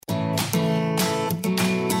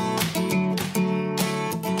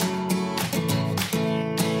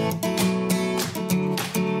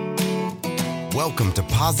Welcome to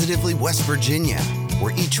Positively West Virginia,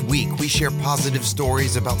 where each week we share positive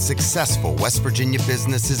stories about successful West Virginia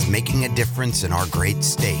businesses making a difference in our great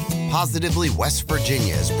state. Positively West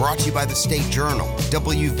Virginia is brought to you by the State Journal,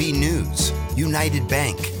 WV News, United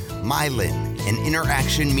Bank, Mylan, and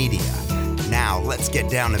Interaction Media. Now let's get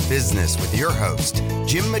down to business with your host,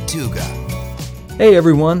 Jim Matuga. Hey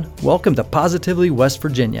everyone, welcome to Positively West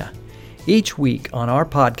Virginia. Each week on our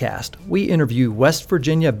podcast, we interview West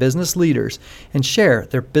Virginia business leaders and share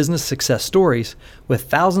their business success stories with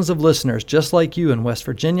thousands of listeners just like you in West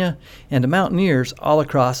Virginia and to mountaineers all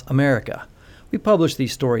across America. We publish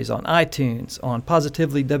these stories on iTunes, on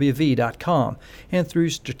positivelywv.com, and through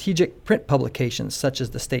strategic print publications such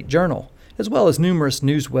as the State Journal, as well as numerous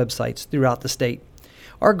news websites throughout the state.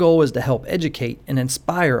 Our goal is to help educate and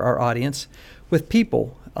inspire our audience with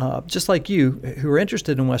people just like you, who are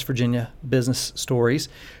interested in West Virginia business stories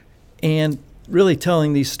and really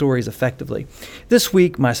telling these stories effectively. This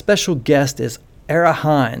week, my special guest is Arria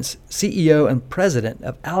Hines, CEO and President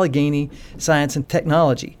of Allegheny Science and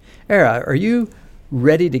Technology. Arria, are you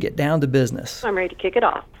ready to get down to business? I'm ready to kick it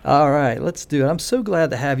off. All right, let's do it. I'm so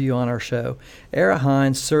glad to have you on our show. Arria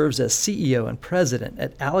Hines serves as CEO and President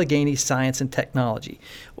at Allegheny Science and Technology,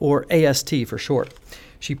 or AST for short.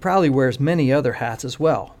 She proudly wears many other hats as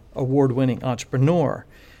well: award-winning entrepreneur,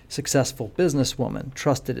 successful businesswoman,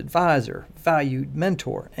 trusted advisor, valued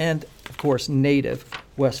mentor, and, of course, native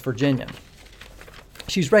West Virginian.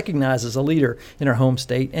 She's recognized as a leader in her home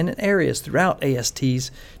state and in areas throughout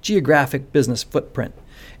AST's geographic business footprint.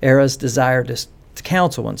 Arria's desire to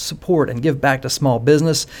counsel and support and give back to small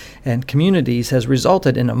business and communities has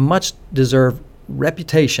resulted in a much-deserved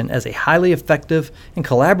reputation as a highly effective and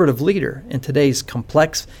collaborative leader in today's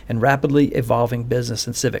complex and rapidly evolving business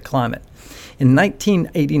and civic climate. In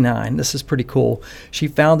 1989, this is pretty cool, she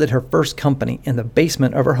founded her first company in the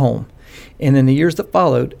basement of her home. And in the years that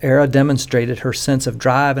followed, Arria demonstrated her sense of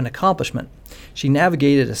drive and accomplishment. She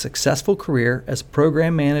navigated a successful career as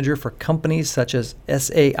program manager for companies such as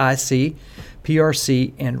SAIC,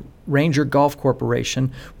 PRC, and Ranger Golf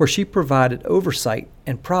Corporation, where she provided oversight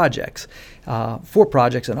and projects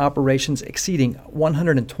and operations exceeding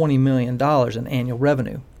 $120 million in annual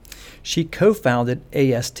revenue. She co-founded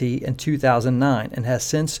AST in 2009 and has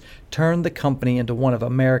since turned the company into one of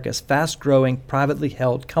America's fast-growing privately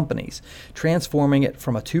held companies, transforming it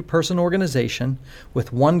from a two-person organization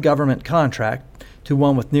with one government contract to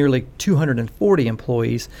one with nearly 240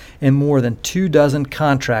 employees and more than 24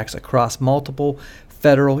 contracts across multiple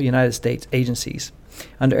federal United States agencies.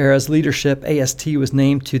 Under Arria's leadership, AST was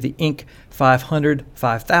named to the Inc.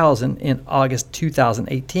 5000 in August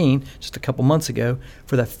 2018, just a couple months ago,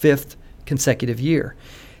 for the fifth consecutive year.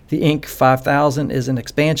 The Inc. 5000 is an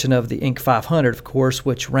expansion of the Inc. 500, of course,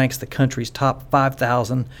 which ranks the country's top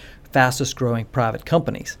 5,000 fastest-growing private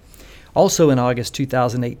companies. Also in August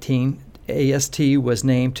 2018, AST was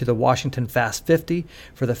named to the Washington Fast 50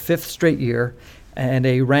 for the fifth straight year, and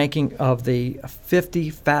a ranking of the 50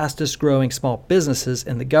 fastest growing small businesses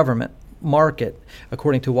in the government market,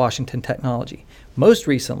 according to Washington Technology. Most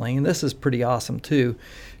recently, and this is pretty awesome too,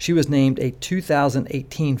 she was named a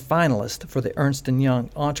 2018 finalist for the Ernst & Young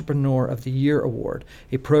Entrepreneur of the Year Award,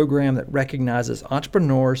 a program that recognizes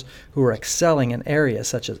entrepreneurs who are excelling in areas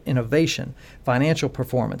such as innovation, financial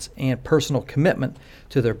performance, and personal commitment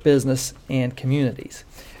to their business and communities.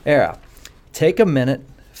 Arria, take a minute,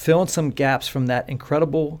 fill in some gaps from that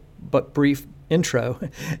incredible but brief intro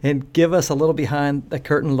and give us a little behind the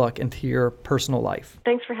curtain look into your personal life.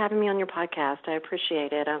 Thanks for having me on your podcast. I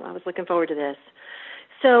appreciate it. I was looking forward to this.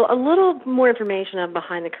 So a little more information on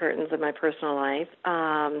behind the curtains of my personal life.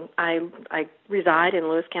 I reside in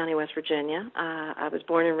Lewis County, West Virginia. I was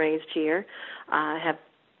born and raised here. I have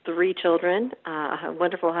 3 children, a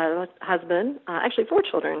wonderful husband, actually 4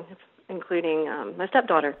 children, including my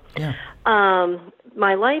stepdaughter. Yeah.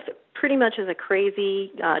 My life pretty much is a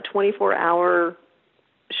crazy 24-hour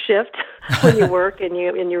shift when you work and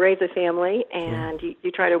you raise a family and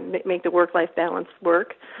you try to make the work-life balance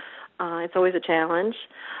work. It's always a challenge.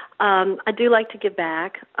 I do like to give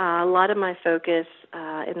back. A lot of my focus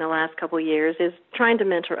in the last couple of years is trying to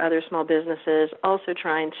mentor other small businesses, also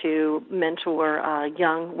trying to mentor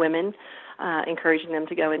young women, encouraging them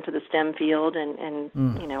to go into the STEM field and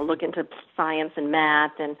look into science and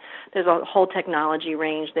math. And there's a whole technology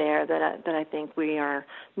range there that I think we are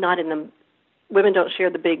not in the women don't share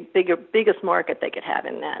the biggest market they could have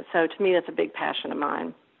in that. So to me, that's a big passion of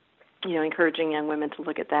mine. Encouraging young women to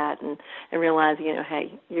look at that and realize,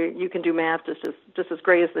 hey, you can do math just as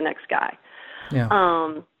great as the next guy. Yeah.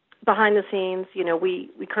 Behind the scenes,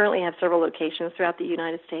 we currently have several locations throughout the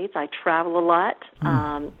United States. I travel a lot.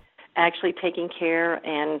 actually taking care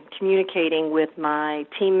and communicating with my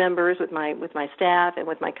team members, with my staff, and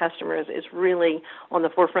with my customers is really on the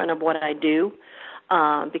forefront of what I do,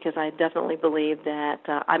 because I definitely believe that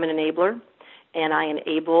I'm an enabler, and I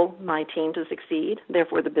enable my team to succeed.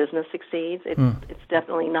 Therefore, the business succeeds. It's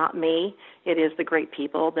definitely not me. It is the great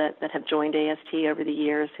people that have joined AST over the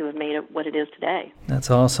years who have made it what it is today. That's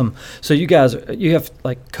awesome. So you guys, you have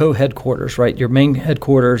like co-headquarters, right? Your main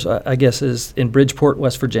headquarters, I guess, is in Bridgeport,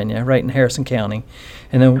 West Virginia, right in Harrison County.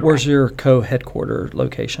 And then where's your co-headquarter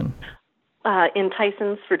location? In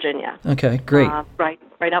Tysons, Virginia. Okay, great. Right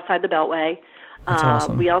outside the Beltway. That's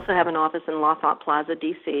awesome. We also have an office in L'Enfant Plaza,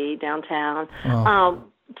 D.C., downtown. Oh.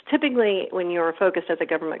 Typically, when you're focused as a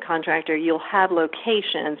government contractor, you'll have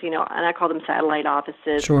locations, and I call them satellite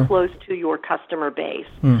offices, Sure. close to your customer base,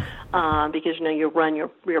 because, you run your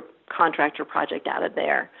contract or project out of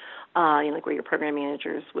there, like where your program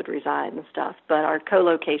managers would reside and stuff. But our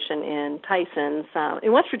co-location in Tysons,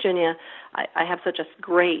 in West Virginia, I have such a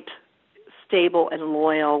great, stable and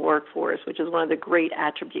loyal workforce, which is one of the great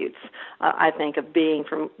attributes, I think, of being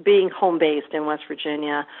home-based in West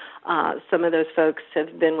Virginia. Some of those folks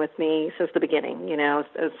have been with me since the beginning.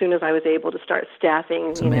 As soon as I was able to start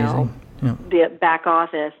staffing, the back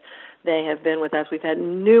office, they have been with us. We've had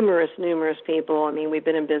numerous people. I mean, we've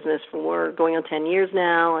been in business for going on 10 years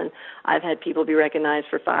now, and I've had people be recognized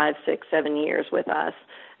for 5, 6, 7 years with us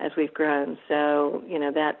as we've grown. So,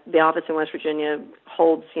 that the office in West Virginia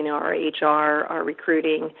holds, our HR, our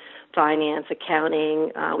recruiting, finance,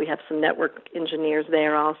 accounting. We have some network engineers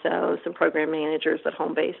there also, some program managers that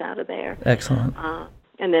home base out of there. Excellent.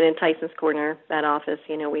 And then in Tyson's Corner, that office,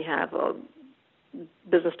 we have a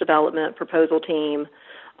business development proposal team,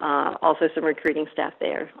 also some recruiting staff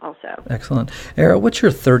there also. Excellent. Arria, what's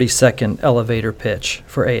your 30-second elevator pitch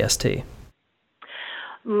for AST?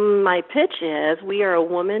 My pitch is we are a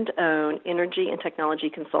woman-owned energy and technology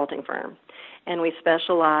consulting firm, and we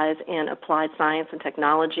specialize in applied science and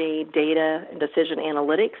technology, data, and decision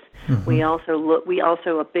analytics. Mm-hmm. We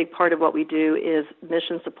also a big part of what we do is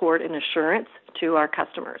mission support and assurance to our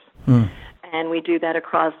customers. And we do that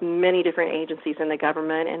across many different agencies in the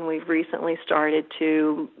government, and we've recently started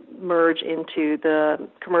to merge into the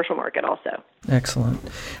commercial market also. Excellent.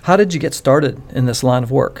 How did you get started in this line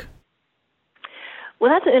of work? Well,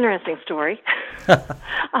 that's an interesting story.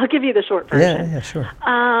 I'll give you the short version. Yeah, sure.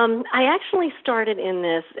 I actually started in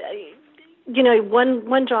this,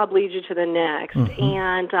 one job leads you to the next,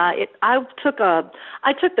 and I took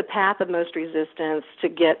the path of most resistance to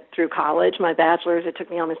get through college. My bachelor's, it took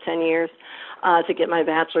me almost 10 years to get my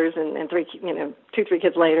bachelor's, and 3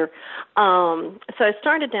 kids later. So I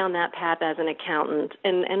started down that path as an accountant,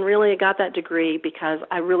 and really got that degree because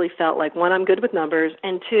I really felt like, one, I'm good with numbers,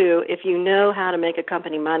 and two, if you know how to make a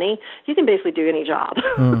company money, you can basically do any job.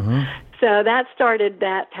 So that started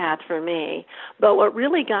that path for me. But what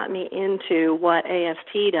really got me into what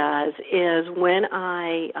AST does is when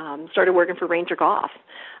I started working for Ranger Golf.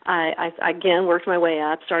 I again worked my way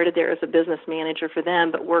up, started there as a business manager for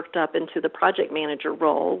them, but worked up into the project manager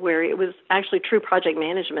role, where it was actually true project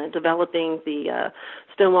management, developing the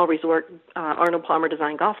Stonewall Resort Arnold Palmer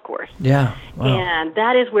Design Golf Course. Yeah. Wow. And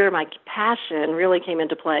that is where my passion really came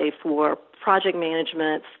into play for project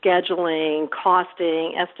management, scheduling,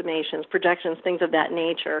 costing, estimations, projections, things of that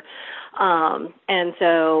nature. And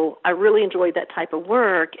so I really enjoyed that type of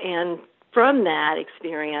work. And from that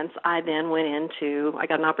experience, I then I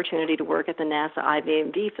got an opportunity to work at the NASA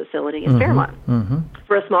IVMV facility in Fairmont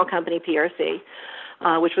for a small company, PRC,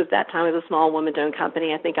 which was that time was a small woman-owned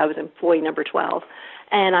company. I think I was employee number 12.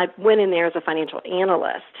 And I went in there as a financial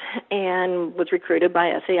analyst and was recruited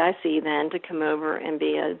by SAIC then to come over and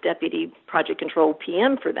be a deputy project control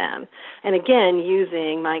PM for them. And again,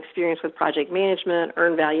 using my experience with project management,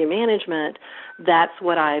 earned value management, that's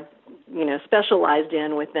what I specialized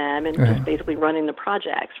in with them, and just basically running the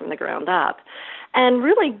projects from the ground up. And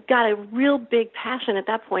really got a real big passion at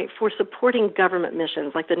that point for supporting government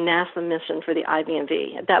missions, like the NASA mission for the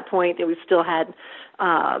IVMV. At that point, we still had,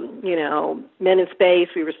 men in space.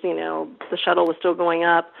 We were, the shuttle was still going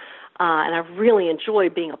up. And I really enjoy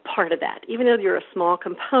being a part of that. Even though you're a small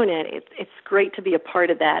component, it's great to be a part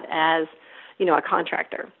of that as, a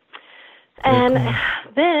contractor. And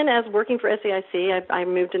then, as working for SAIC, I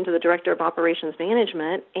moved into the Director of Operations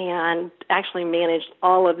Management and actually managed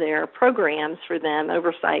all of their programs for them,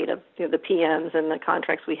 oversight of the PMs and the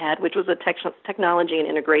contracts we had, which was a technology and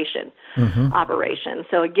integration operation.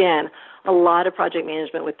 So again, a lot of project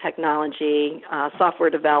management with technology, software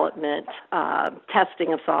development,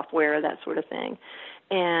 testing of software, that sort of thing.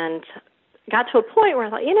 And got to a point where I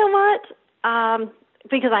thought, you know what?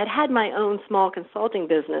 because I'd had my own small consulting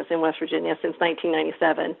business in West Virginia since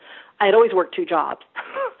 1997. I had always worked 2 jobs.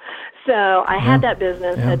 So I had that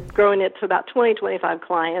business, had grown it to about 20, 25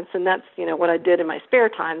 clients, and that's, what I did in my spare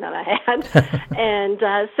time that I had. And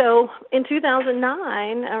so in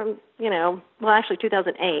 2009, actually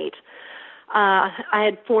 2008, I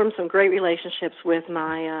had formed some great relationships with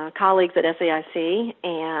my colleagues at SAIC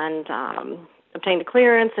and obtained a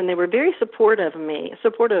clearance, and they were very supportive of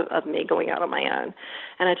me going out on my own.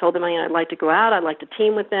 And I told them, I'd like to go out, I'd like to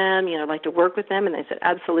team with them, I'd like to work with them, and they said,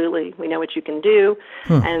 absolutely, we know what you can do.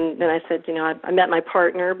 And then I said, I met my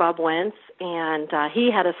partner, Bob Wentz, and he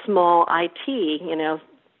had a small IT,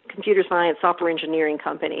 computer science, software engineering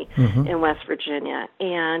company in West Virginia.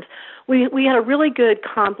 And we had a really good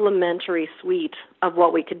complementary suite of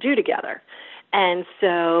what we could do together. And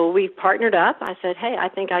so we partnered up. I said, hey, I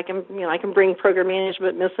think I can bring program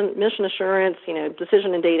management, mission assurance,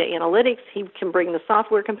 decision and data analytics. He can bring the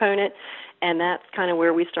software component. And that's kind of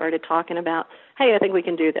where we started talking about, hey, I think we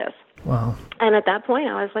can do this. Wow. And at that point,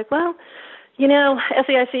 I was like, well,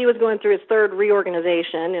 SAIC was going through its 3rd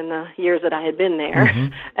reorganization in the years that I had been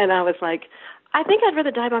there. And I was like, I think I'd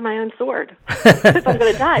rather die by my own sword if I'm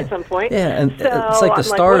going to die at some point. Yeah, and so it's like the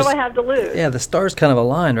stars. What do I have to lose? Yeah, the stars kind of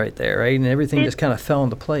aligned right there, right? And everything just kind of fell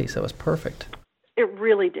into place. That was perfect. It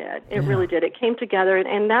really did. It really did. It came together,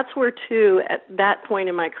 and that's where, too, at that point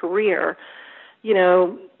in my career,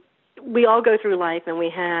 we all go through life, and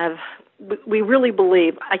we really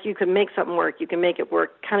believe you can make something work, you can make it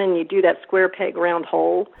work, kind of, and you do that square peg, round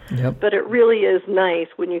hole. Yep. But it really is nice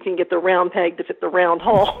when you can get the round peg to fit the round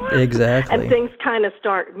hole. Exactly. And things kind of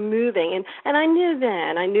start moving. And I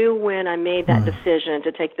knew when I made that decision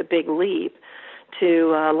to take the big leap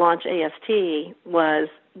to launch AST was,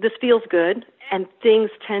 this feels good, and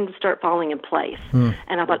things tend to start falling in place.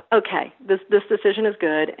 And I thought, okay, this decision is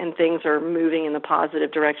good, and things are moving in the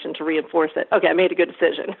positive direction to reinforce it. Okay, I made a good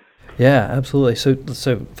decision. Yeah, absolutely.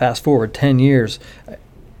 So fast forward 10 years.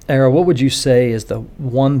 Arria, what would you say is the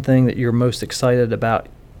one thing that you're most excited about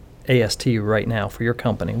AST right now for your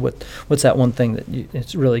company? What's that one thing that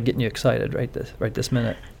it's really getting you excited right this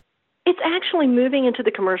minute? It's actually moving into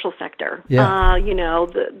the commercial sector. Yeah.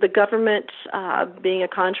 The government, being a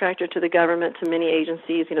contractor to the government, to many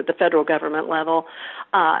agencies, the federal government level,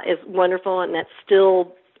 is wonderful, and that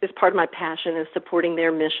still is part of my passion, is supporting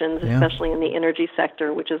their missions, especially in the energy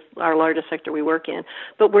sector, which is our largest sector we work in.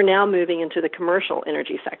 But we're now moving into the commercial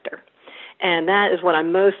energy sector. And that is what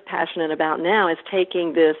I'm most passionate about now, is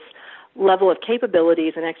taking this level of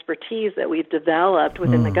capabilities and expertise that we've developed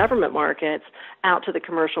within the government markets out to the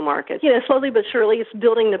commercial markets. Slowly but surely, it's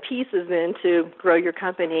building the pieces in to grow your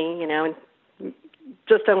company, and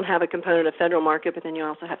just don't have a component of federal market, but then you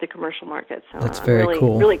also have the commercial market. So that's very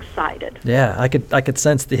cool. Really excited. Yeah, I could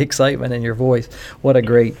sense the excitement in your voice. What a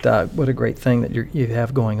great thing that you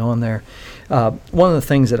have going on there. One of the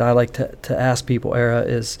things that I like to ask people, Arria,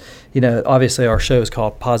 is obviously our show is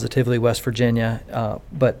called Positively West Virginia,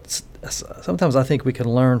 but sometimes I think we can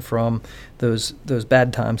learn from those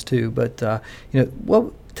bad times too. But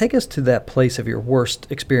take us to that place of your worst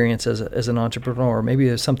experience as an entrepreneur. Maybe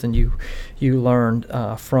there's something you learned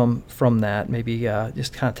from that. Maybe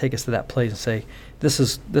just kind of take us to that place and say,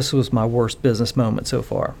 this was my worst business moment so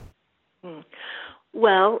far.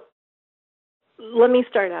 Well, let me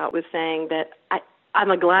start out with saying that I'm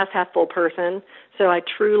a glass half full person, so I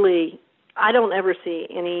don't ever see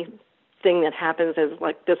anything that happens as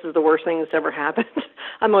like, this is the worst thing that's ever happened.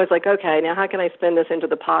 I'm always like, okay, now how can I spin this into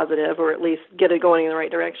the positive, or at least get it going in the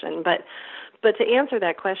right direction? But to answer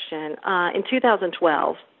that question, in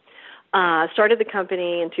 2012, started the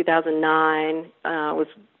company in 2009, was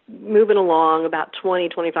moving along, about 20,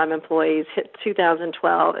 25 employees, hit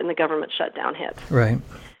 2012, and the government shutdown hit. Right.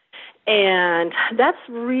 And that's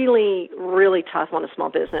really, really tough on a small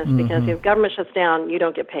business, because if government shuts down, you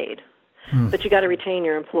don't get paid. But you got to retain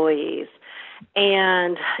your employees.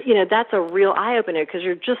 And, that's a real eye-opener, because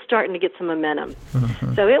you're just starting to get some momentum.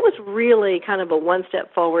 So it was really kind of a one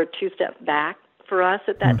step forward, two step back for us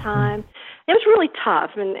at that time. It was really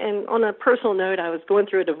tough. And on a personal note, I was going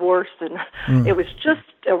through a divorce, and it was just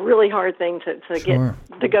a really hard thing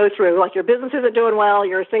to go through. Like, your business isn't doing well,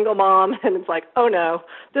 you're a single mom, and it's like, oh no,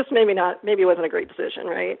 this maybe it wasn't a great decision,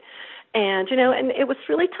 right? And, and it was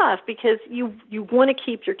really tough, because you want to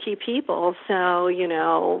keep your key people. So,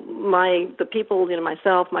 the people,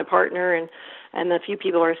 myself, my partner, and and the few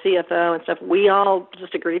people, our CFO and stuff, we all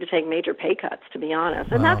just agreed to take major pay cuts, to be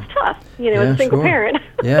honest. And that's tough, as a single parent.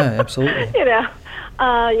 Yeah, absolutely.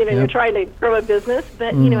 You're trying to grow a business,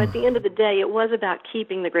 but, at the end of the day, it was about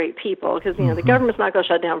keeping the great people because, the government's not going to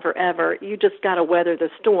shut down forever. You just got to weather the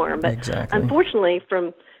storm. But unfortunately,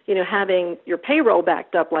 from, having your payroll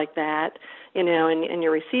backed up like that, and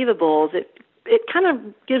your receivables, it kind of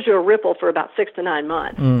gives you a ripple for about 6 to 9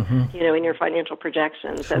 months, in your financial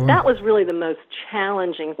projections. So that was really the most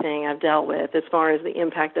challenging thing I've dealt with as far as the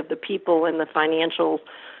impact of the people and the financials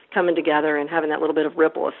coming together and having that little bit of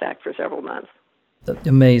ripple effect for several months.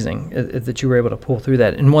 Amazing that you were able to pull through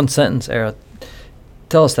that. In one sentence, Arria,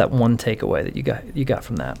 tell us that one takeaway that you got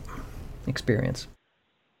from that experience.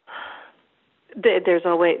 There's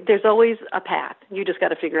always a path. You just got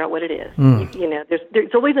to figure out what it is.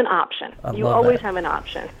 There's always an option. You always have an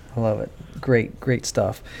option. I love it. Great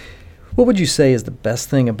stuff. What would you say is the best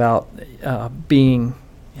thing about being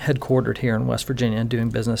headquartered here in West Virginia and doing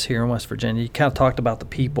business here in West Virginia? You kind of talked about the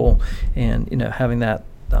people and having that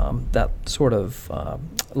sort of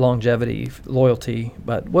longevity, loyalty.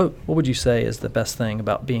 But what would you say is the best thing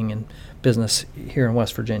about being in business here in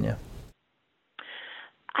West Virginia?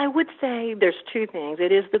 I would say there's two things.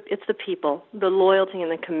 It's the people, the loyalty and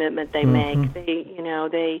the commitment they make.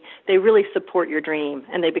 They really support your dream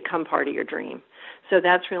and they become part of your dream. So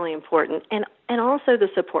that's really important. And also the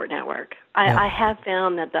support network. I have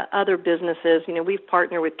found that the other businesses, we've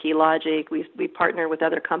partnered with KeyLogic, we partner with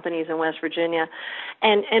other companies in West Virginia,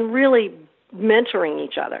 and really mentoring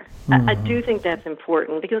each other. I do think that's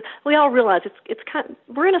important because we all realize it's kind of,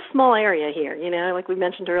 we're in a small area here, like we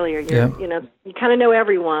mentioned earlier. You kind of know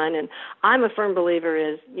everyone, and I'm a firm believer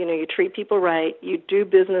is, you treat people right, you do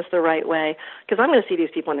business the right way, because I'm going to see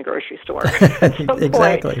these people in the grocery store at some point.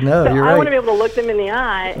 Exactly. No, so you're right. I want to be able to look them in the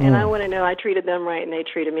eye, and I want to know I treated them right and they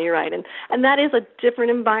treated me right. And that is a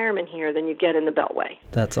different environment here than you get in the Beltway.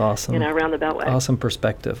 That's awesome. Around the Beltway. Awesome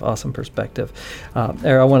perspective.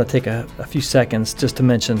 Arria, I want to take a few seconds just to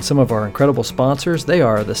mention some of our incredible sponsors. They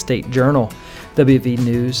are the State Journal,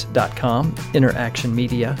 WVNews.com, Interaction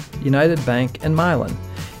Media, United Bank, and Mylan.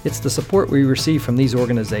 It's the support we receive from these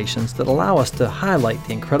organizations that allow us to highlight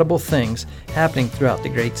the incredible things happening throughout the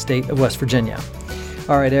great state of West Virginia.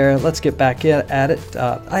 All right, Arria, let's get back at it.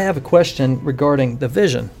 I have a question regarding the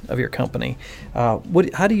vision of your company.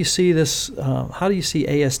 How do you see this? How do you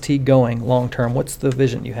see AST going long term? What's the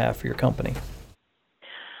vision you have for your company?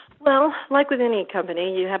 Well, like with any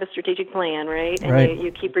company, you have a strategic plan, right? And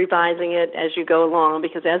you keep revising it as you go along,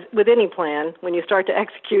 because as with any plan, when you start to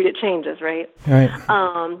execute, it changes, right? Right.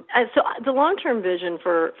 And so the long-term vision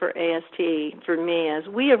for AST, for me, is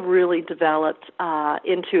we have really developed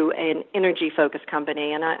into an energy-focused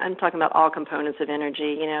company, and I'm talking about all components of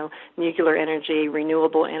energy, nuclear energy,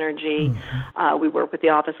 renewable energy. We work with the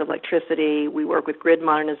Office of Electricity. We work with grid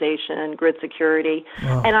modernization, grid security.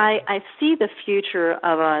 Wow. And I see the future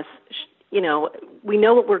of us. We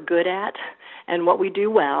know what we're good at and what we do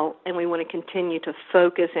well, and we want to continue to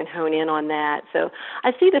focus and hone in on that. So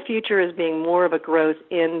I see the future as being more of a growth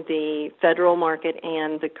in the federal market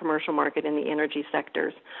and the commercial market in the energy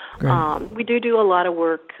sectors. We do a lot of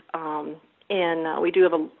work, and we do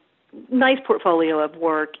have a nice portfolio of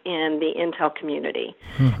work in the Intel community.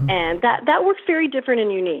 And that work's very different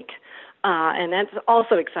and unique. And that's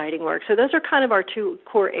also exciting work. So those are kind of our two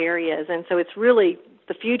core areas. And so it's really,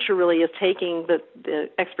 the future really is taking the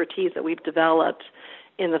expertise that we've developed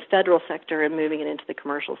in the federal sector and moving it into the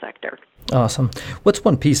commercial sector. Awesome. What's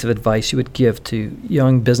one piece of advice you would give to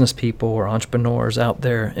young business people or entrepreneurs out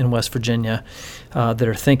there in West Virginia that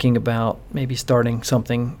are thinking about maybe starting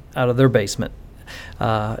something out of their basement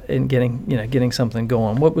and getting something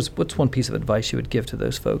going? What's one piece of advice you would give to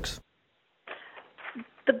those folks?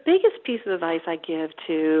 The biggest piece of advice I give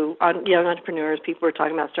to young entrepreneurs, people who are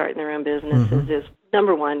talking about starting their own businesses, is,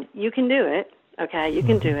 number one, you can do it, okay? You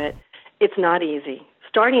can do it. It's not easy.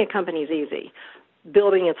 Starting a company is easy.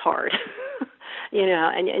 Building it's hard,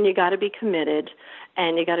 and you got to be committed,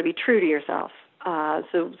 and you got to be true to yourself.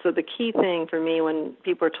 So the key thing for me when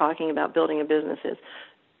people are talking about building a business is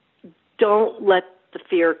don't let the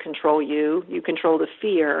fear control you. You control the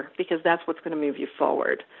fear, because that's what's going to move you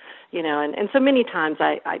forward. And so many times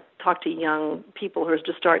I talk to young people who are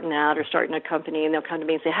just starting out or starting a company, and they'll come to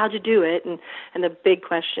me and say, how'd you do it? And the big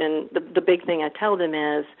question, the big thing I tell them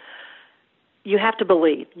is, you have to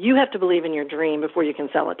believe. You have to believe in your dream before you can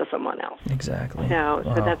sell it to someone else. Exactly. So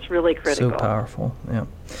that's really critical. So powerful.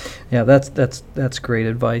 Yeah. That's great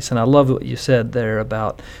advice, and I love what you said there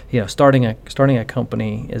about starting a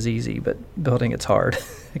company is easy, but building it's hard,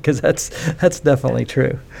 because that's definitely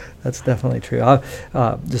true. That's definitely true.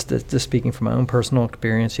 Just speaking from my own personal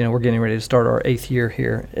experience, we're getting ready to start our 8th year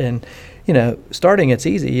here, and starting it's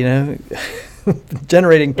easy.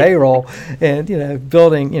 Generating payroll and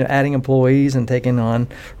building, adding employees and taking on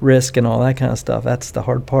risk and all that kind of stuff. That's the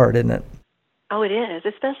hard part, isn't it? Oh, it is,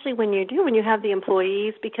 especially when you have the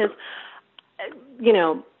employees, because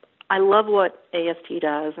I love what AST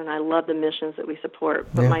does and I love the missions that we support,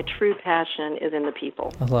 but my true passion is in the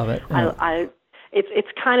people. I love it. Yeah.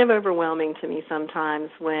 It's kind of overwhelming to me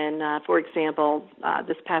sometimes when, for example,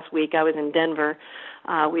 this past week I was in Denver.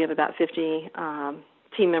 We have about 50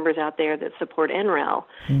 team members out there that support NREL,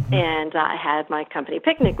 and I had my company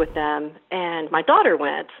picnic with them, and my daughter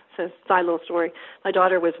went. So, side little story. My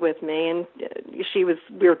daughter was with me, and we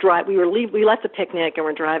left the picnic and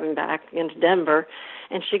we're driving back into Denver,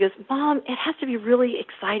 and she goes, "Mom, it has to be really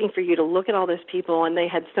exciting for you to look at all those people," and they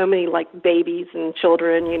had so many babies and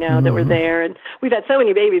children, that were there, and we've had so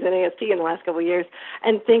many babies in AST in the last couple of years,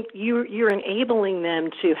 and think you're enabling them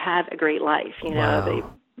to have a great life.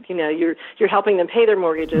 Wow. You're helping them pay their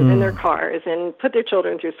mortgages and their cars and put their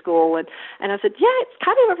children through school. And I said, it's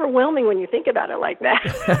kind of overwhelming when you think about it like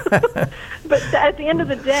that. But at the end of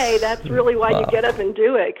the day, that's really why you get up and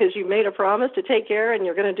do it, because you made a promise to take care, and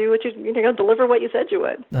you're going to do what you're going to deliver what you said you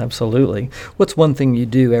would. Absolutely. What's one thing you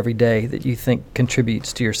do every day that you think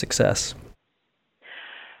contributes to your success?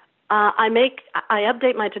 I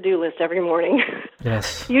update my to-do list every morning.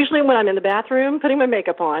 Yes. Usually when I'm in the bathroom, putting my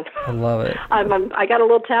makeup on. I love it. I got a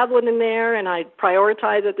little tablet in there, and I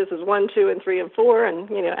prioritize it. This is 1, 2, and 3, and 4. And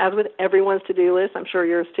as with everyone's to-do list, I'm sure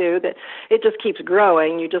yours too, that it just keeps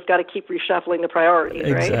growing. You just got to keep reshuffling the priorities,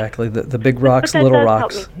 right? Exactly. The big rocks, little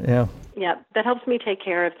rocks. Yeah. Yeah, that helps me take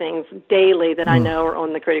care of things daily that I know are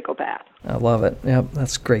on the critical path. I love it. Yeah,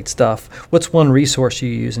 that's great stuff. What's one resource you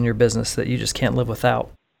use in your business that you just can't live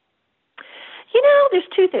without? There's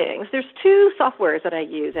 2 things. There's 2 softwares that I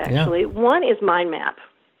use, actually. Yeah. One is Mind Map.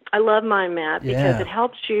 I love Mind Map because it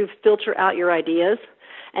helps you filter out your ideas,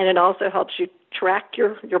 and it also helps you track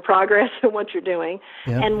your progress and what you're doing.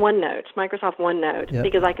 Yep. And OneNote, Microsoft OneNote,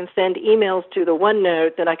 because I can send emails to the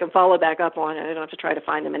OneNote that I can follow back up on, and I don't have to try to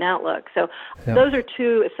find them in Outlook. So those are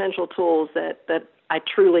 2 essential tools that I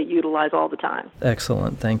truly utilize all the time.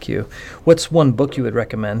 Excellent. Thank you. What's one book you would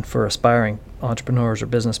recommend for aspiring entrepreneurs or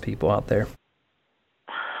business people out there?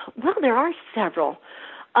 Well, there are several.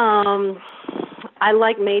 I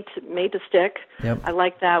like Made to Stick. Yep. I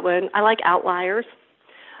like that one. I like Outliers.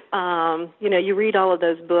 You read all of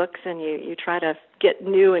those books and you try to get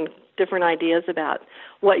new and different ideas about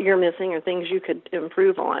what you're missing or things you could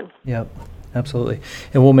improve on. Yep. Absolutely.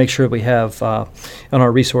 And we'll make sure we have on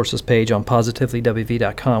our resources page on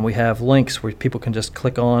positivelywv.com, we have links where people can just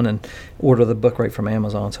click on and order the book right from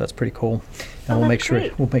Amazon. So that's pretty cool. And we'll make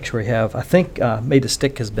sure we have, I think Made to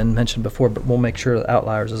Stick has been mentioned before, but we'll make sure that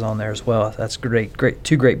Outliers is on there as well. That's great.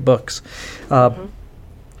 2 great books.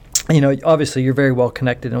 Obviously you're very well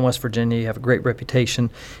connected in West Virginia. You have a great reputation.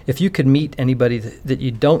 If you could meet anybody that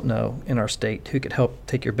you don't know in our state who could help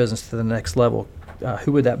take your business to the next level,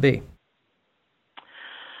 who would that be?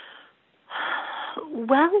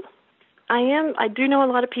 Well, I do know a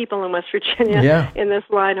lot of people in West Virginia in this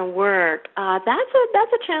line of work. That's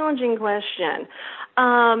a challenging question.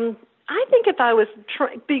 I think if I was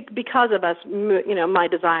because of us, my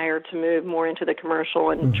desire to move more into the commercial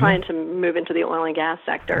and trying to move into the oil and gas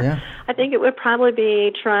sector, I think it would probably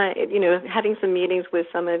be having some meetings with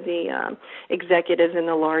some of the executives in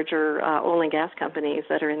the larger oil and gas companies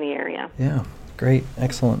that are in the area. Yeah, great,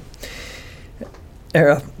 excellent.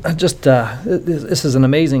 Arria, this is an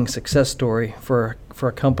amazing success story for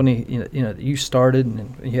a company that you started,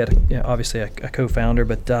 and you had obviously a co-founder,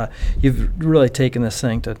 but you've really taken this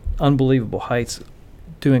thing to unbelievable heights,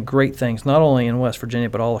 doing great things not only in West Virginia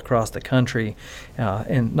but all across the country,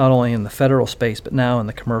 and not only in the federal space but now in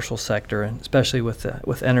the commercial sector, and especially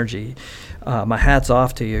with energy. My hat's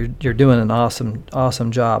off to you. You're doing an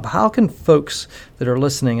awesome job. How can folks that are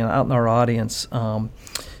listening and out in our audience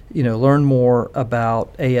learn more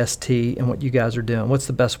about AST and what you guys are doing? What's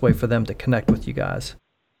the best way for them to connect with you guys?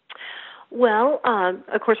 Well,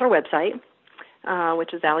 of course, our website,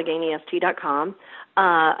 which is AlleghenyST.com.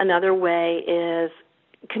 Another way is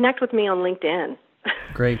connect with me on LinkedIn.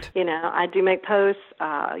 Great. I do make posts.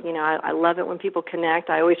 I love it when people connect.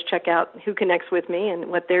 I always check out who connects with me and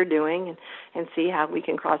what they're doing and see how we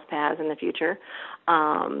can cross paths in the future.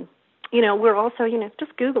 we're also,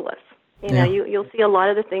 just Google us. You'll see a lot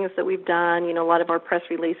of the things that we've done. A lot of our press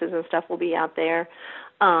releases and stuff will be out there.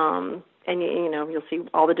 And you'll see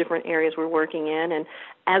all the different areas we're working in. And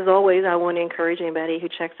as always, I want to encourage anybody who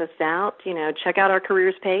checks us out, check out our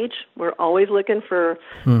careers page. We're always looking for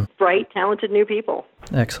bright, talented new people.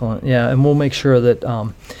 Excellent. Yeah, and we'll make sure that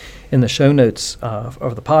in the show notes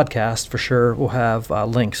of the podcast, for sure, we'll have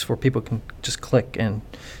links where people can just click and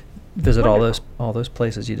visit all those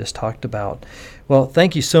places you just talked about. Well,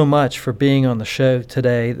 thank you so much for being on the show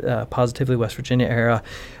today, Positively West Virginia Era.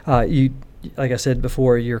 Like I said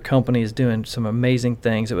before, your company is doing some amazing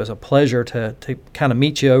things. It was a pleasure to kind of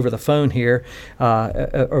meet you over the phone here,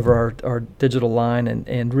 over our digital line,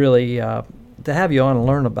 and really to have you on and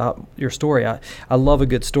learn about your story. I love a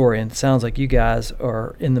good story, and it sounds like you guys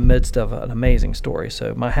are in the midst of an amazing story.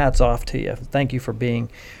 So my hat's off to you. Thank you for being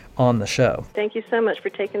on the show. Thank you so much for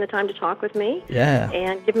taking the time to talk with me. Yeah.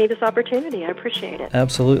 And give me this opportunity. I appreciate it.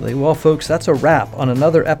 Absolutely. Well, folks, that's a wrap on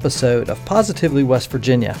another episode of Positively West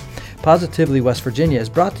Virginia. Positively West Virginia is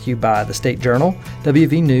brought to you by the State Journal,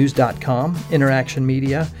 WVNews.com, Interaction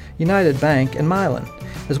Media, United Bank, and Mylan.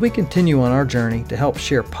 As we continue on our journey to help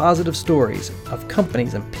share positive stories of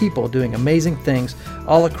companies and people doing amazing things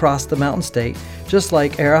all across the Mountain State, just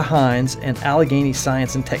like Arria Hines and Allegheny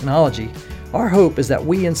Science and Technology, our hope is that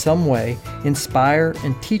we in some way inspire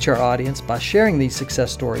and teach our audience by sharing these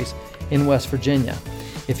success stories in West Virginia.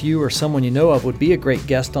 If you or someone you know of would be a great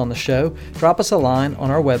guest on the show, drop us a line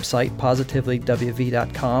on our website,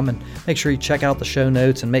 positivelywv.com, and make sure you check out the show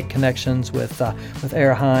notes and make connections with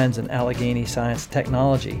Arria Hines and Allegheny Science and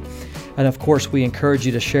Technology. And of course, we encourage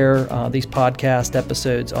you to share these podcast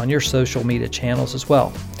episodes on your social media channels as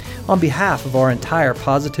well. On behalf of our entire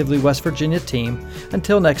Positively West Virginia team,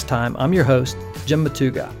 until next time, I'm your host, Jim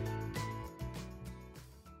Matuga.